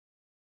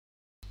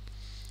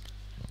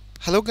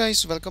Hello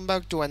guys, welcome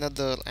back to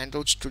another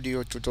Android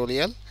Studio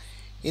tutorial.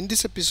 In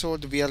this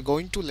episode we are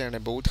going to learn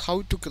about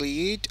how to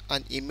create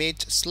an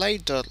image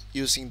slider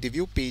using the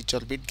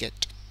ViewPager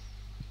widget.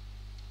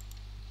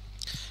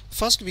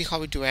 First we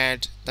have to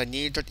add the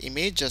needed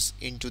images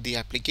into the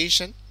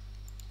application.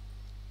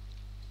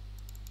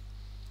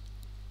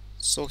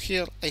 So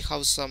here I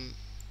have some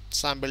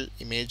sample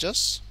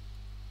images.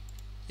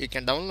 You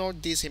can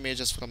download these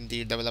images from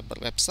the developer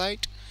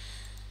website.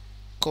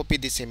 Copy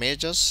these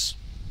images.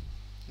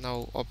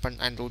 Now open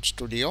Android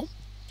Studio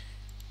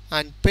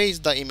and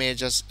paste the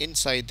images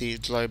inside the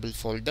drawable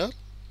folder.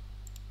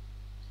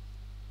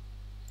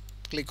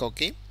 Click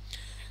OK.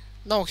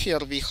 Now here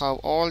we have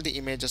all the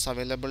images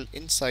available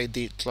inside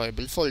the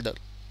drawable folder.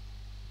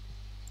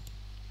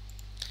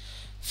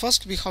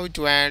 First we have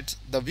to add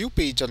the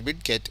ViewPager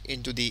widget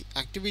into the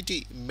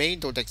activity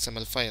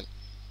main.xml file.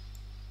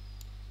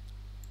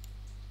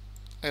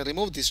 I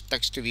remove this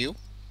text view.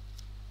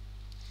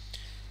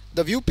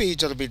 The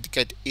ViewPager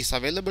widget is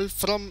available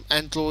from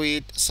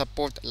Android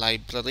support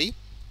library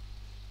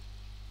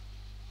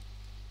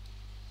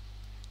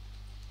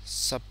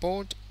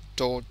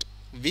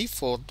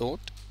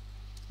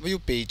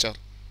support.v4.viewpager.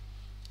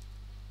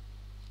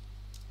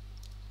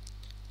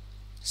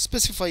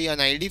 Specify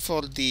an ID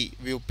for the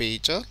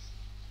ViewPager.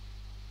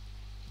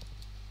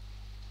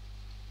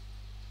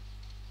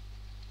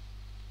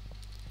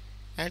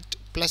 Add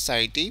plus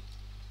ID.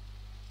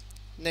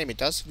 Name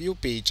it as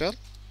ViewPager.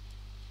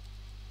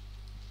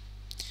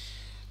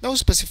 Now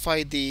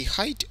specify the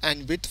height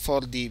and width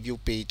for the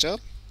ViewPager.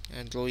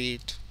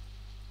 Android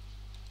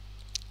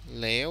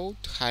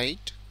layout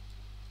height.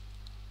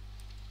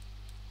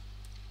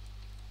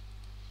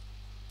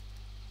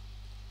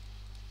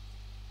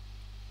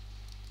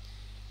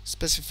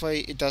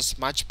 Specify it as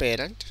match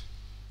parent.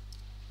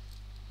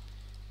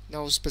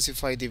 Now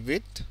specify the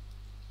width.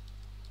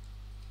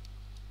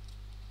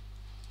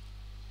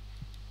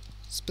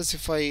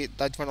 Specify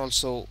that one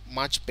also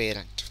match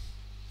parent.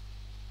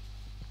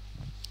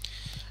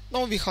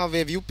 Now we have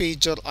a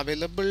ViewPager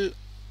available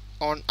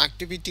on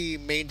activity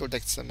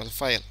main.xml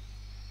file.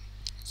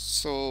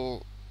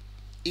 So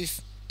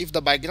if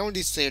the background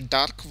is a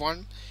dark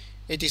one,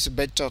 it is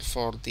better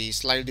for the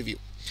slide view.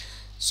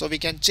 So we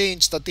can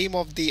change the theme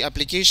of the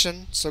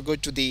application. So go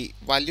to the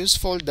values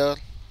folder,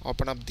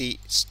 open up the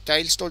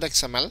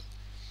styles.xml.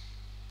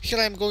 Here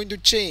I am going to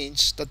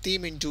change the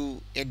theme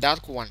into a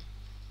dark one.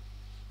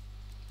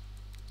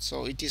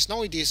 So it is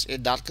a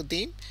dark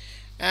theme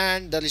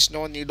and there is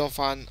no need of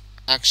an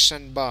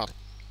action bar.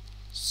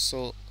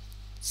 So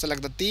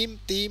select the theme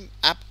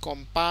app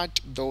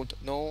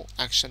compat.no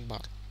action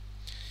bar.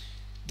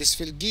 This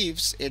will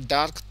gives a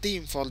dark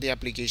theme for the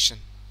application.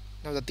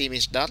 Now the theme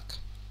is dark.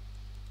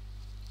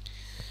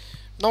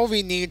 Now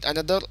we need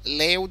another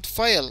layout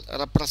file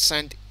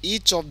represent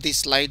each of the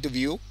slide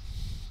view.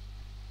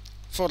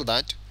 For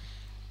that,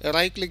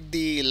 right click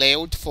the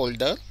layout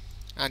folder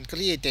and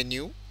create a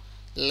new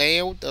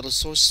layout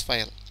resource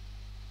file.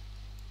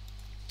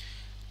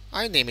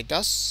 I name it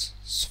as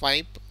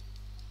swipe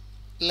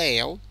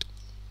layout.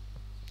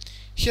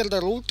 Here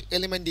the root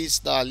element is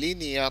the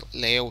linear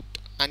layout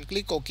and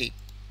click OK.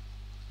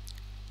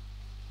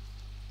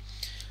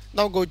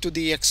 Now go to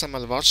the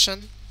XML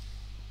version.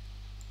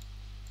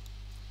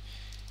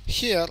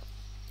 Here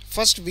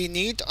first we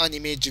need an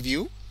image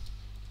view.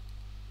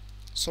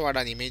 So add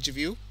an image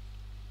view.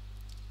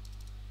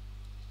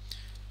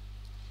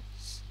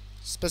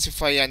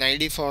 Specify an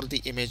ID for the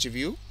image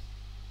view.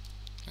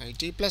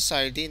 ID plus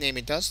ID, name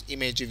it as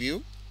image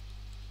view.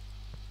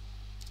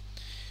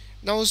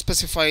 Now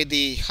specify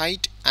the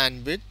height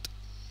and width.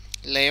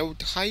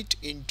 Layout height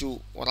into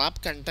wrap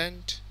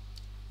content.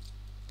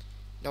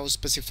 Now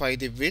specify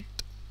the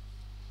width.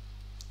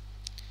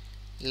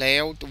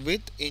 Layout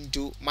width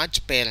into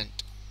match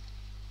parent.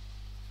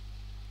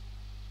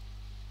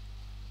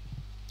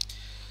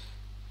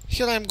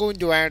 Here I am going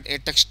to add a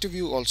text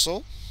view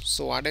also.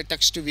 So add a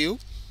text view.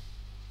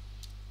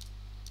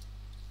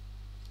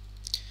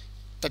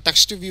 The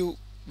text view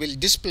will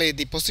display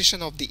the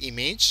position of the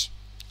image.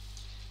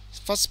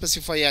 First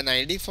specify an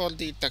ID for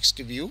the text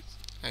view.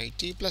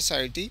 ID plus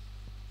ID.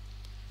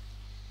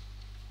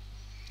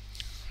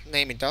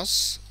 Name it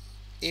as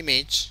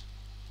image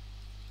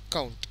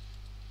count.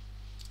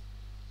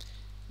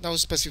 Now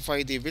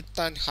specify the width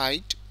and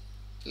height.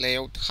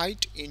 Layout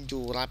height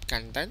into wrap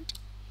content.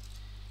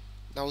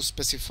 Now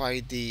specify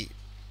the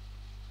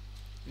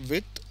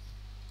width.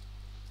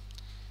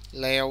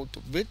 Layout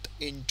width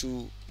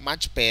into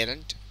match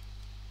parent.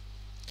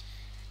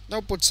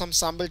 Now put some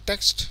sample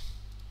text.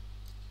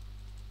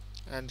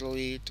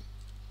 Android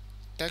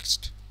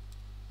text.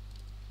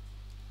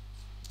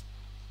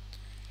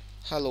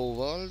 Hello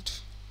world.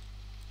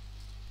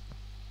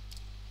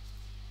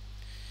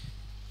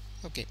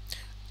 Okay.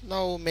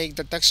 Now make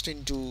the text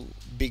into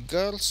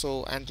bigger.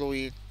 So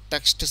Android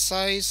text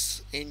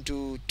size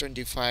into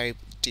 25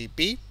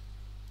 dp.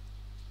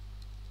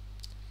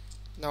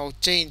 Now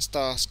change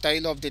the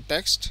style of the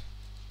text.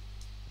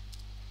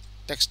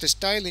 Text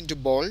style into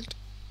bold.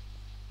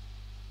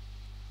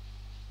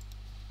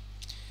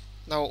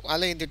 Now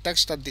align the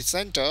text at the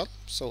center,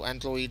 so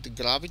Android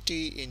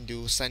gravity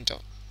into center.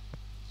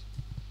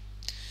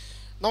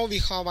 Now we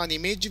have an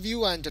image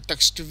view and a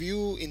text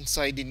view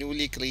inside the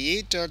newly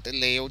created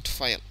layout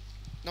file.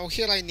 Now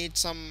here I need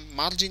some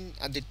margin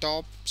at the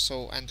top,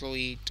 so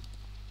Android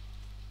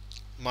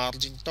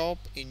margin top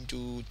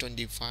into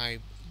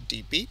 25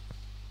 dp.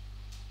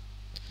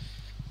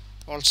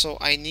 Also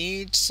I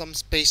need some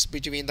space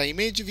between the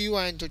image view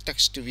and the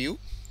text view,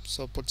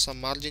 so put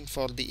some margin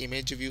for the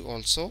image view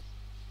also.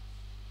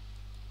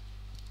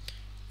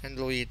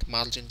 Android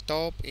margin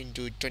top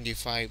into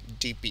 25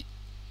 dp.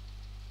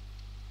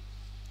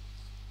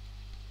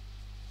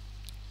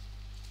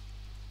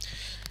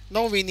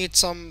 Now we need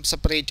some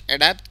separate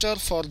adapter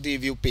for the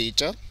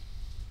ViewPager.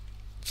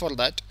 For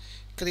that,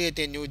 create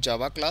a new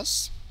Java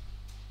class.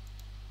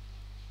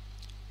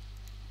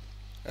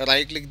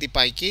 Right click the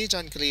package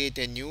and create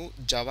a new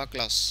Java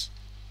class.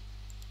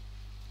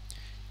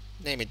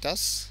 Name it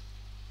as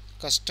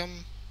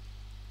custom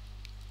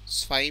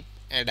swipe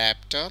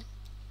adapter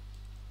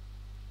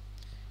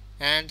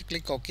and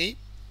click OK.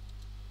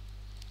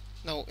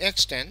 Now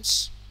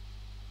extends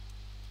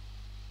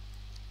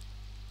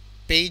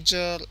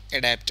pager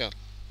adapter.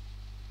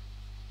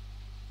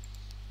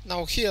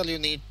 Now here you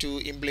need to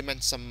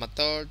implement some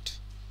method.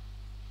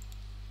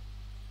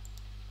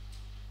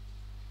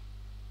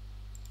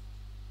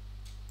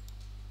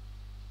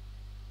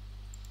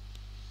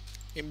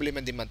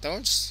 Implement the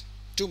methods.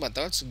 Two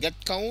methods,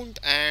 get count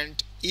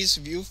and is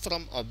view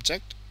from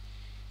object.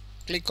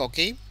 Click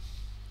OK.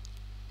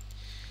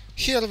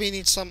 Here we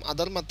need some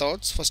other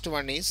methods. First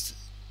one is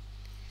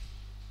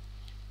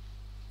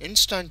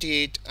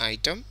instantiate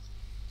item.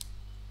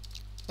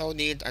 Now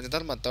need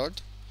another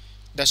method,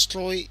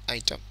 destroy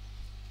item.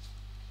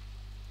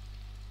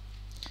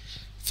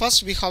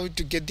 First we have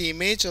to get the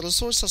image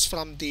resources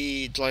from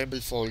the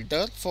drawable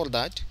folder. For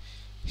that,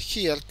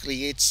 here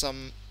create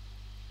some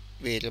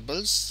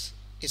variables.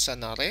 It's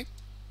an array,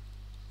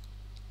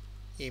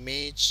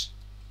 image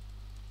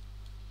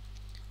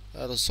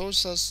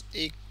resources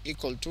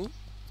equal to,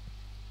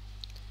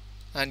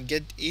 and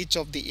get each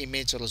of the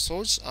image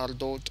resource are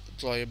dot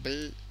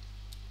drawable.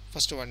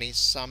 First one is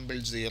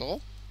sample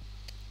 0.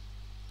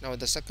 Now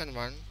the second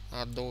one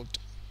are dot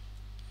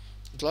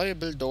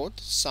drawable dot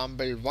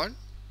sample 1.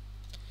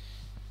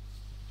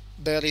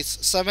 There is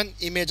 7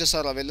 images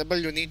are available.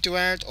 You need to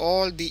add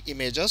all the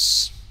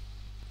images.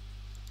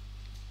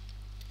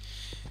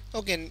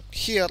 Okay,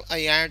 here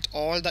I add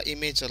all the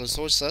image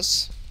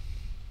resources.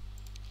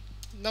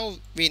 Now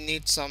we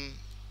need some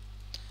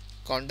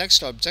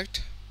context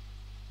object.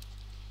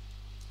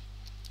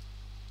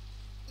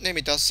 Name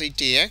it as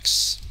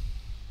ctx.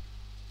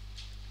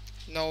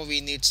 Now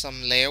we need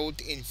some layout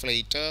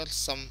inflator,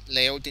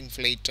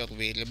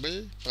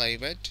 variable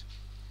private.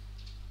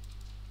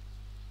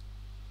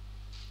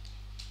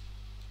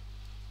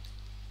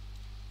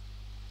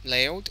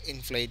 Layout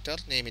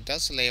inflator, name it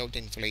as layout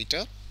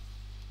inflator.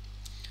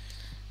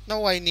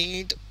 Now I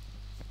need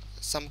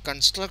some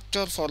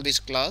constructor for this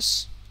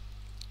class,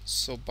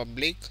 so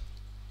public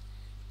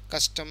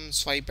custom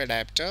swipe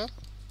adapter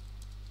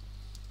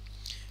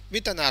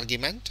with an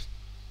argument.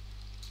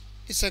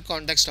 It's a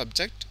context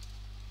object,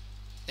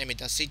 name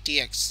it as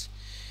ctx.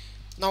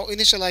 Now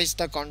initialize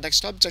the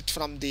context object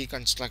from the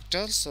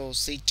constructor, so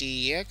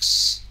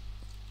ctx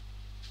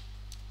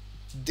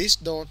this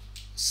dot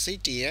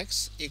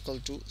ctx equal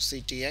to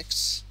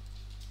ctx.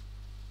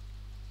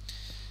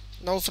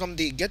 Now from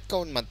the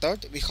getCount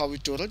method we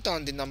have to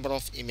return the number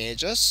of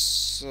images,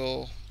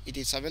 so it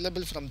is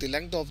available from the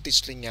length of the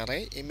string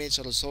array image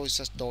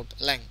resources dot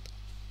length.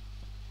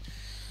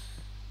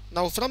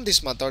 Now from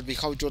this method we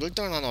have to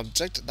return an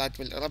object that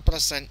will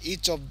represent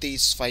each of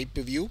these swipe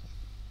view.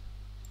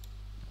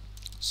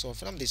 So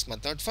from this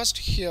method, first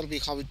here we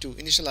have to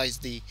initialize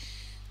the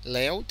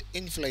layout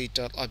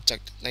inflator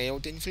object.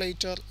 Layout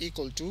inflator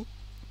equal to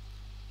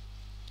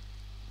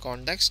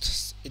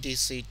context, it is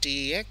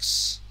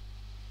ctx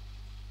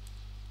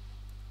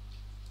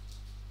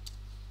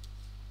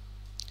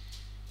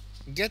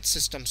get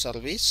system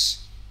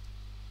service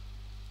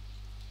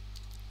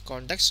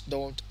context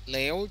dot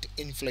layout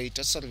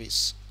inflator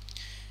service,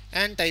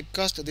 and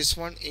typecast this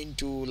one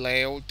into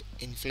layout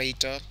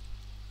inflator.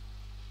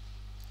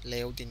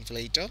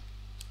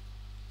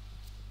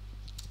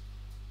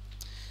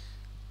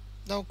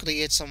 Now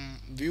create some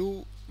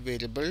view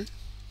variable,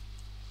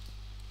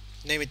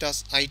 name it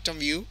as item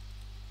view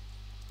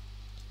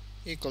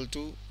equal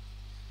to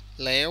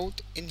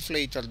layout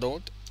inflator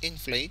dot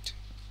inflate.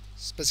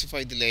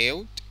 Specify the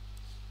layout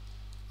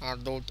r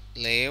dot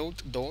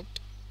layout dot,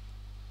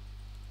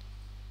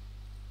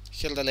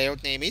 here the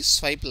layout name is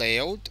swipe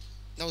layout.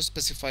 Now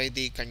specify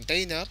the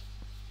container.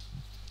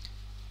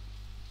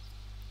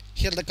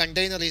 Here the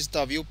container is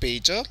the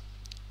ViewPager,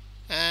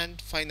 and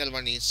final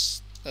one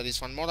is, there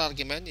is one more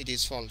argument, it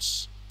is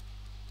false.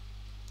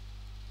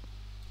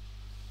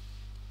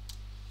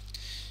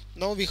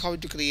 Now we have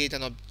to create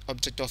an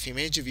object of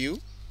image view,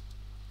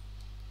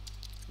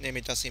 name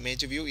it as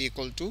image view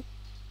equal to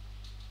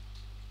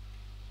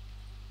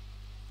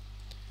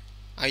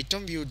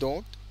item view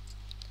dot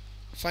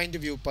find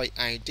view by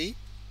id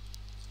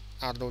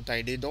r dot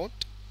id dot.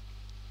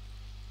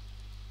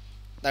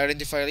 The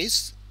identifier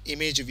is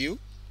image view.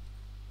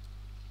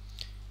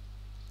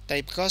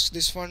 Typecast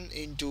this one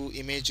into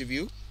image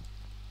view.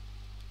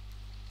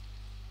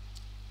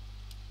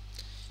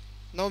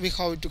 Now we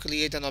have to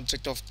create an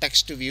object of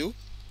text view.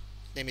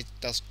 Name it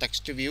as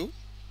text view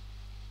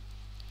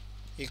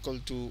equal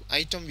to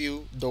item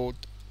view dot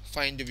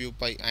find view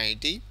by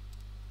id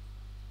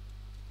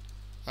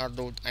r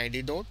dot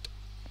id dot.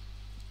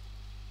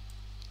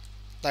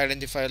 The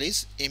identifier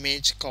is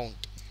image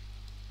count,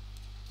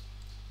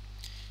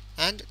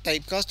 and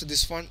typecast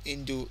this one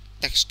into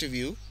text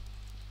view.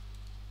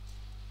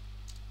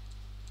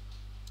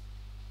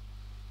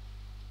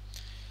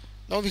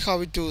 Now we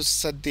have to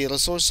set the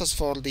resources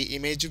for the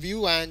image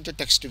view and the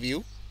text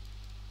view.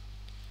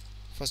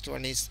 First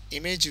one is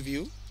image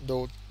view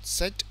dot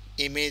set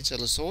image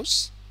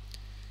resource,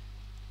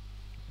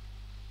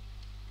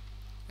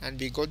 and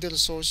we got the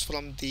resource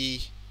from the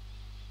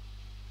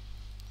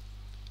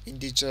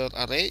integer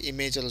array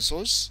image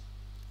resource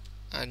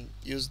and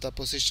use the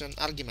position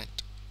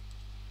argument.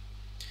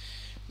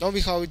 Now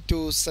we have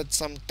to set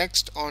some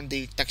text on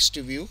the text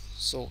view.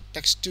 So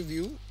text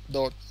view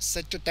dot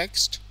set to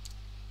text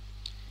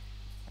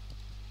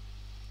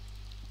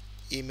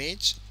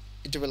image.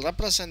 It will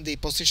represent the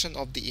position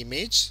of the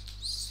image.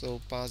 So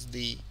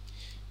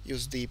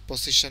use the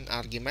position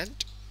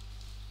argument.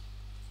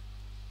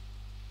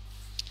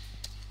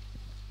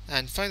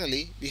 And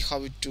finally we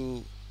have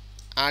to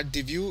add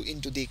the view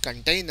into the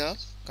container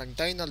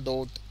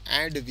dot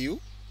add view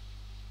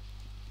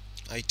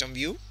item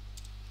view.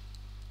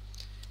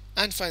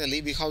 And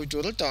finally we have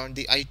to return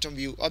the item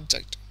view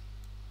object.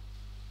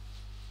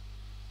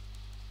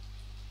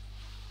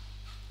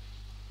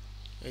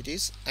 It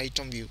is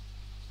item view.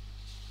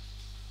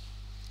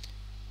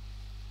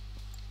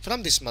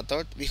 From this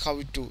method we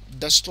have to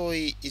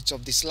destroy each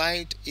of the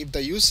slide. If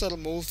the user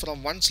move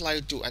from one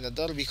slide to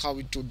another, we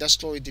have to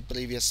destroy the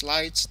previous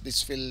slides.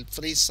 This will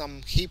free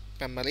some heap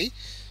memory,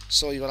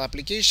 so your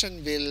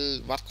application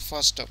will work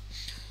faster.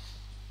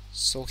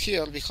 So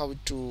here we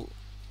have to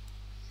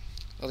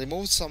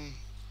remove some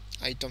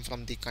item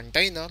from the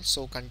container.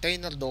 So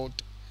container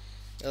dot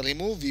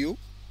remove view.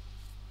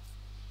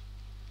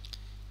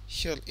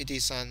 Here it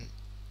is an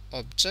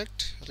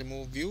object,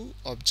 remove view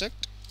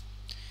object,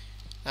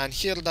 and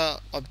here the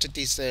object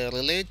is a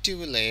relative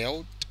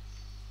layout.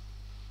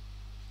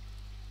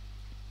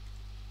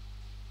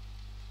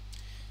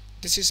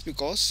 This is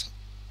because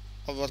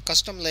our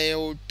custom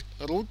layout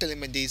root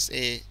element is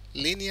a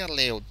linear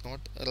layout, not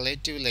a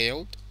relative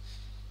layout.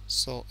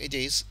 So it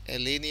is a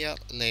linear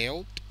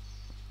layout.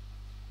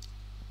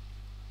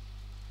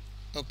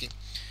 Okay,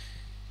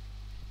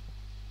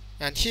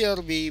 and here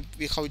we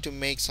have to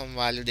make some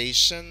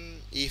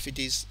validation. If it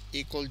is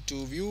equal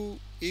to view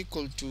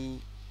equal to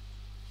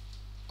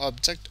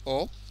object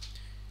O,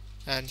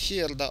 and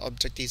here the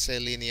object is a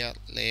linear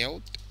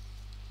layout,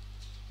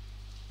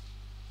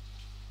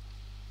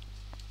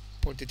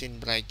 put it in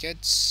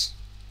brackets.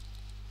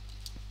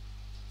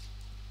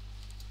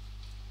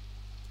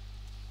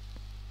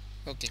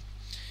 Okay,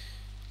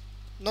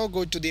 now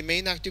go to the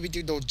main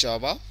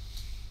activity.java.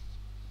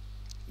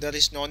 There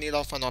is no need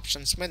of an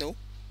options menu.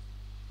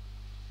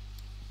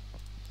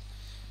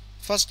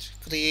 First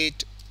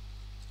create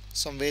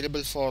some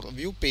variable for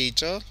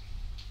ViewPager.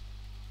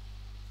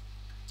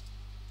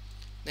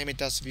 Name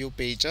it as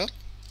ViewPager.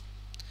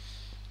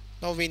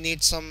 Now we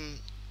need some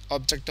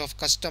object of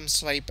custom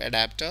swipe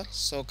adapter.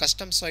 So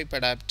custom swipe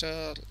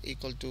adapter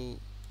equal to,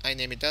 I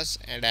name it as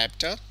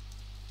adapter.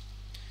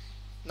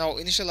 Now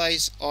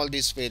initialize all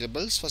these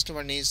variables. First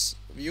one is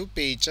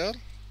ViewPager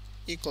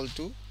equal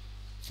to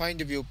find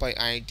view by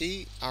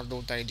id r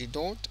dot id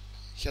dot.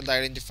 Here the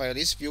identifier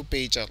is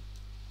ViewPager.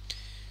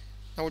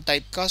 Now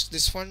typecast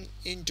this one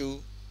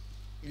into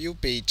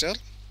ViewPager.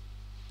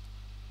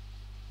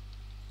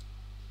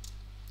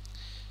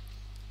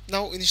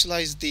 Now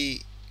initialize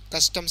the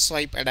custom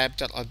swipe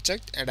adapter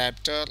object,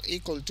 adapter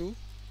equal to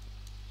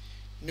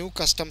new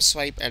custom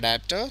swipe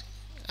adapter,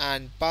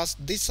 and pass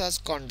this as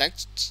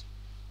context.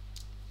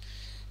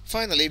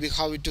 Finally we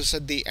have to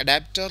set the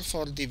adapter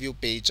for the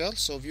ViewPager.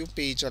 So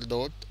ViewPager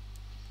dot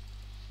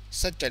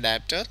set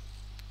adapter.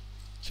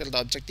 Here the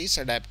object is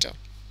adapter.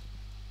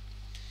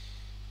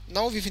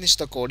 Now we finish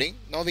the coding.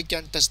 Now we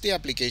can test the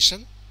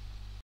application.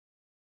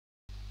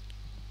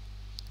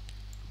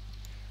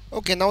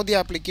 Okay, now the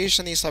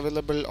application is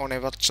available on a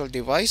virtual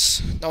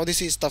device. Now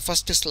this is the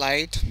first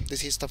slide,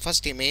 this is the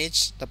first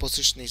image, the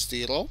position is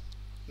 0.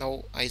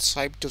 Now I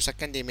swipe to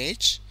second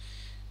image.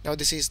 Now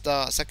this is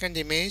the second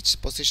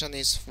image, position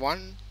is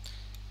 1.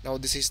 Now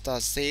this is the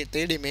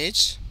third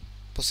image,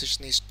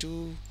 position is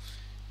 2.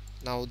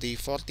 Now the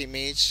fourth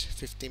image,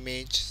 fifth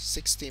image,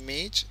 sixth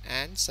image,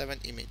 and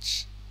seventh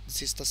image.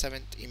 This is the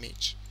seventh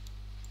image.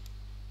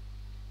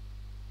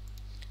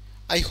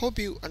 I hope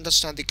you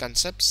understand the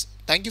concepts.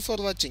 Thank you for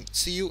watching.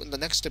 See you in the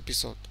next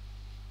episode.